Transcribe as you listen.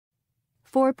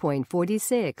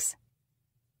4.46.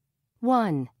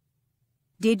 1.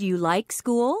 Did you like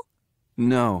school?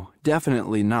 No,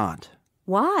 definitely not.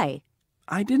 Why?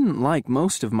 I didn't like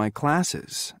most of my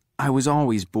classes. I was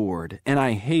always bored, and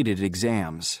I hated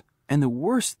exams. And the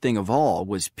worst thing of all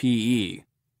was PE.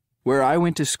 Where I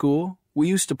went to school, we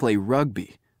used to play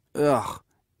rugby. Ugh,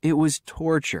 it was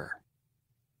torture.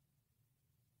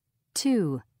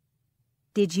 2.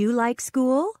 Did you like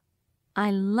school? I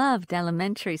loved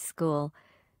elementary school,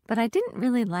 but I didn't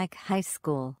really like high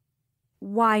school.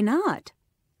 Why not?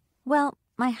 Well,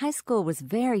 my high school was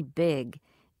very big,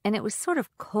 and it was sort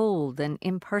of cold and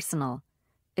impersonal.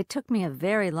 It took me a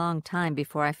very long time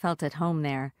before I felt at home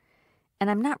there, and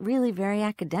I'm not really very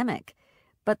academic,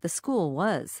 but the school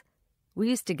was. We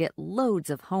used to get loads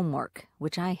of homework,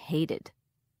 which I hated.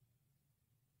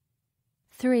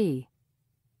 3.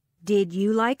 Did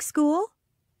you like school?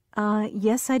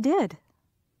 Yes, I did.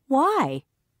 Why?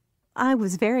 I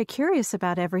was very curious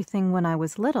about everything when I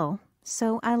was little,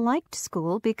 so I liked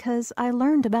school because I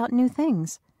learned about new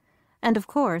things. And of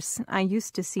course, I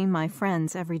used to see my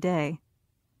friends every day.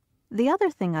 The other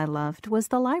thing I loved was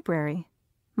the library.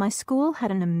 My school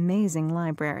had an amazing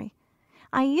library.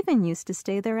 I even used to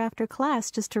stay there after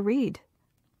class just to read.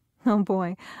 Oh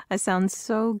boy, I sound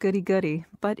so goody-goody,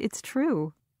 but it's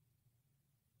true.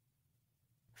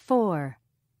 4.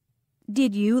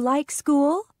 Did you like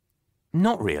school?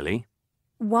 Not really.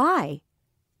 Why?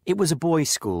 It was a boys'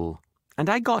 school, and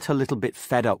I got a little bit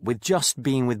fed up with just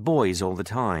being with boys all the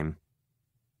time.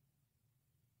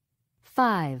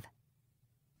 5.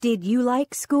 Did you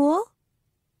like school?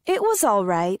 It was all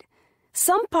right.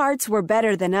 Some parts were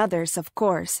better than others, of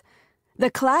course.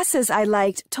 The classes I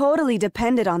liked totally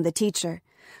depended on the teacher.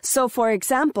 So, for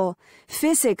example,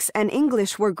 physics and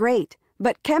English were great,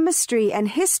 but chemistry and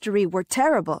history were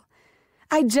terrible.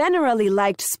 I generally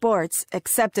liked sports,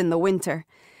 except in the winter.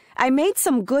 I made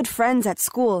some good friends at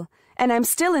school, and I'm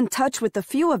still in touch with a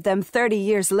few of them 30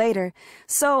 years later,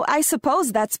 so I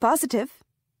suppose that's positive.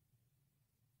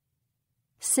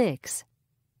 6.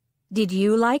 Did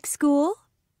you like school?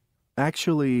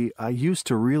 Actually, I used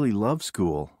to really love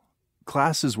school.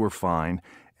 Classes were fine,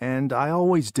 and I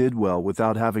always did well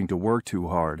without having to work too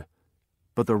hard.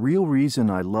 But the real reason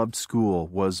I loved school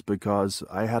was because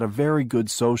I had a very good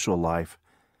social life.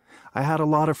 I had a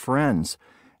lot of friends,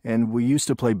 and we used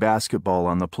to play basketball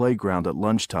on the playground at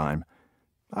lunchtime.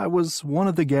 I was one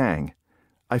of the gang.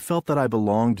 I felt that I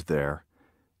belonged there.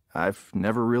 I've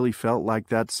never really felt like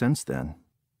that since then.